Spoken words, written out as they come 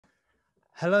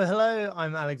Hello, hello.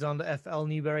 I'm Alexander F.L.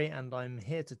 Newberry, and I'm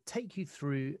here to take you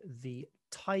through the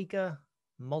Tiger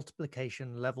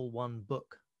Multiplication Level 1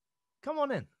 book. Come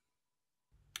on in.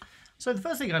 So the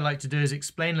first thing I'd like to do is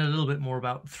explain a little bit more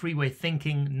about three-way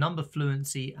thinking, number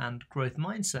fluency, and growth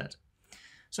mindset.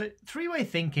 So three-way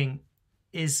thinking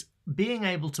is being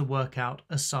able to work out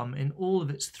a sum in all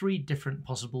of its three different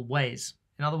possible ways.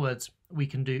 In other words, we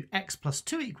can do x plus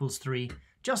 2 equals 3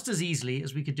 just as easily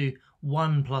as we could do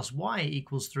 1 plus y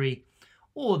equals 3,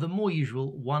 or the more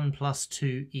usual 1 plus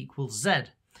 2 equals z.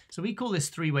 So we call this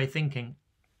three-way thinking.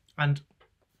 And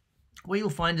what you'll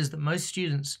find is that most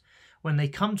students, when they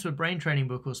come to a brain training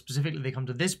book, or specifically they come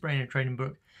to this brain training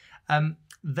book,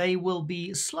 they will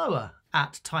be slower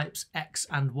at types x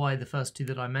and y, the first two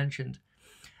that I mentioned.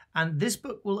 And this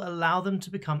book will allow them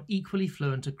to become equally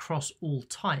fluent across all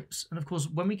types. And of course,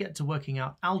 when we get to working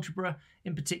out algebra,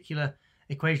 in particular,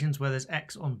 equations where there's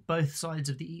x on both sides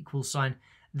of the equal sign,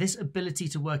 this ability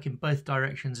to work in both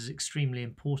directions is extremely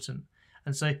important.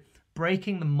 And so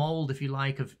breaking the mold, if you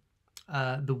like, of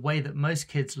the way that most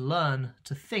kids learn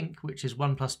to think, which is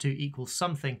 1 plus 2 equals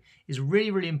something, is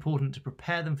really, really important to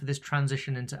prepare them for this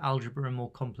transition into algebra and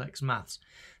more complex maths.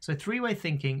 So three-way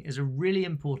thinking is a really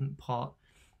important part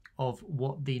of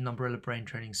what the Numberella Brain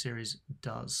Training series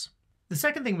does. The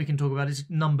second thing we can talk about is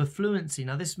number fluency.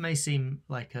 Now, this may seem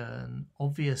like an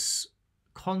obvious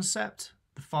concept.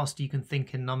 The faster you can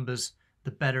think in numbers,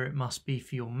 the better it must be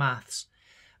for your maths.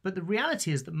 But the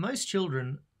reality is that most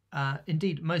children,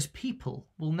 indeed most people,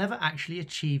 will never actually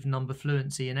achieve number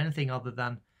fluency in anything other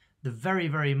than the very,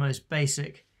 very most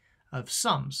basic of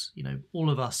sums. You know, all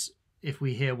of us, if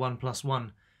we hear 1 plus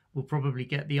 1, will probably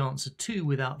get the answer 2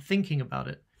 without thinking about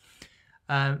it.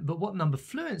 But what number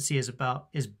fluency is about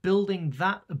is building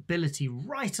that ability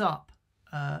right up,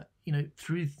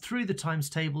 through the times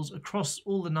tables, across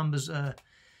all the numbers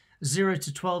 0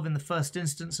 to 12 in the first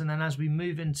instance, and then as we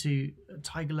move into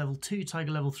Tiger Level 2,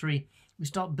 Tiger Level 3, we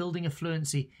start building a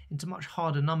fluency into much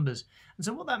harder numbers. And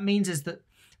so what that means is that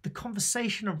the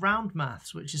conversation around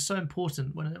maths, which is so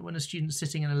important when a student's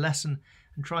sitting in a lesson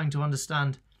and trying to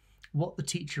understand what the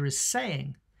teacher is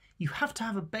saying, you have to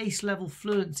have a base level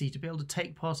fluency to be able to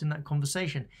take part in that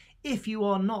conversation. If you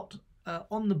are not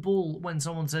on the ball when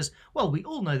someone says, well, we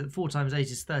all know that 4 times 8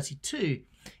 is 32.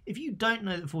 If you don't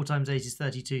know that 4 times 8 is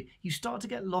 32, you start to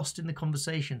get lost in the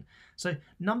conversation. So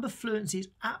number fluency is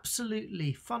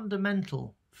absolutely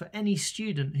fundamental for any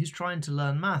student who's trying to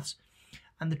learn maths.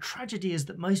 And the tragedy is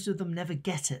that most of them never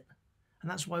get it.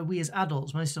 And that's why we as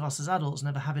adults, most of us as adults,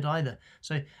 never have it either.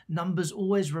 So numbers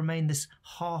always remain this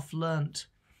half-learnt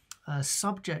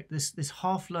subject, this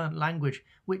half-learnt language,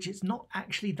 which it's not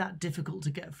actually that difficult to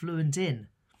get fluent in.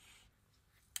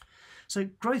 So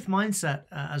growth mindset,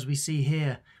 as we see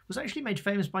here, was actually made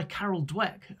famous by Carol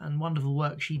Dweck, and wonderful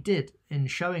work she did in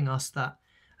showing us that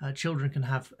children can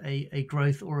have a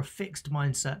growth or a fixed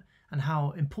mindset, and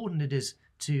how important it is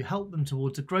to help them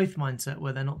towards a growth mindset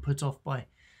where they're not put off by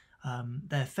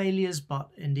their failures,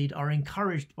 but indeed are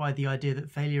encouraged by the idea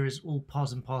that failure is all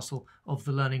part and parcel of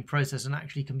the learning process and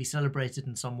actually can be celebrated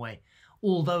in some way.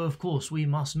 Although, of course, we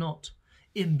must not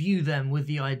imbue them with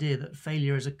the idea that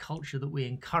failure is a culture that we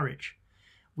encourage.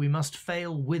 We must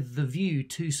fail with the view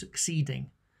to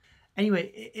succeeding.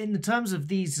 Anyway, in the terms of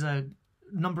these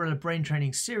Numberella Brain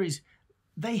Training series,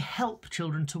 they help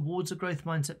children towards a growth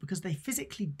mindset because they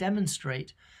physically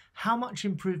demonstrate how much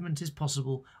improvement is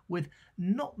possible with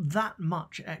not that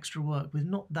much extra work, with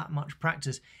not that much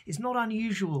practice. It's not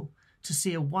unusual to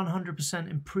see a 100%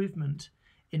 improvement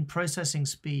in processing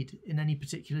speed in any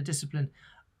particular discipline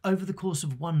over the course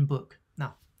of one book.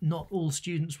 Now, not all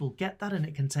students will get that, and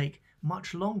it can take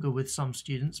much longer with some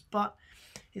students, but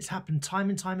it's happened time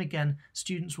and time again.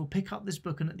 Students will pick up this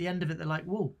book and at the end of it, they're like,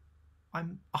 whoa,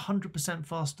 I'm 100%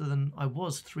 faster than I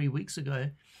was 3 weeks ago.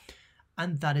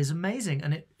 And that is amazing.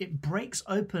 And it breaks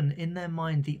open in their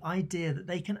mind the idea that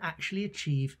they can actually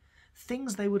achieve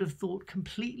things they would have thought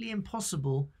completely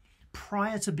impossible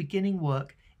prior to beginning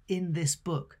work in this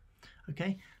book.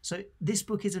 Okay, so this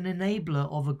book is an enabler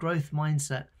of a growth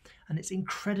mindset, and it's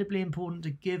incredibly important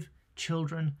to give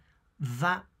children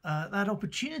that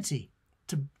opportunity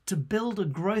to build a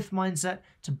growth mindset,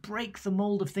 to break the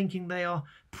mold of thinking they are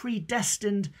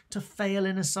predestined to fail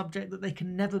in a subject, that they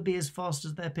can never be as fast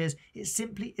as their peers. It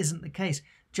simply isn't the case.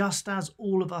 Just as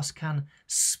all of us can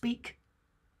speak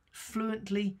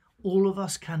fluently, all of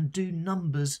us can do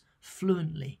numbers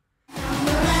fluently.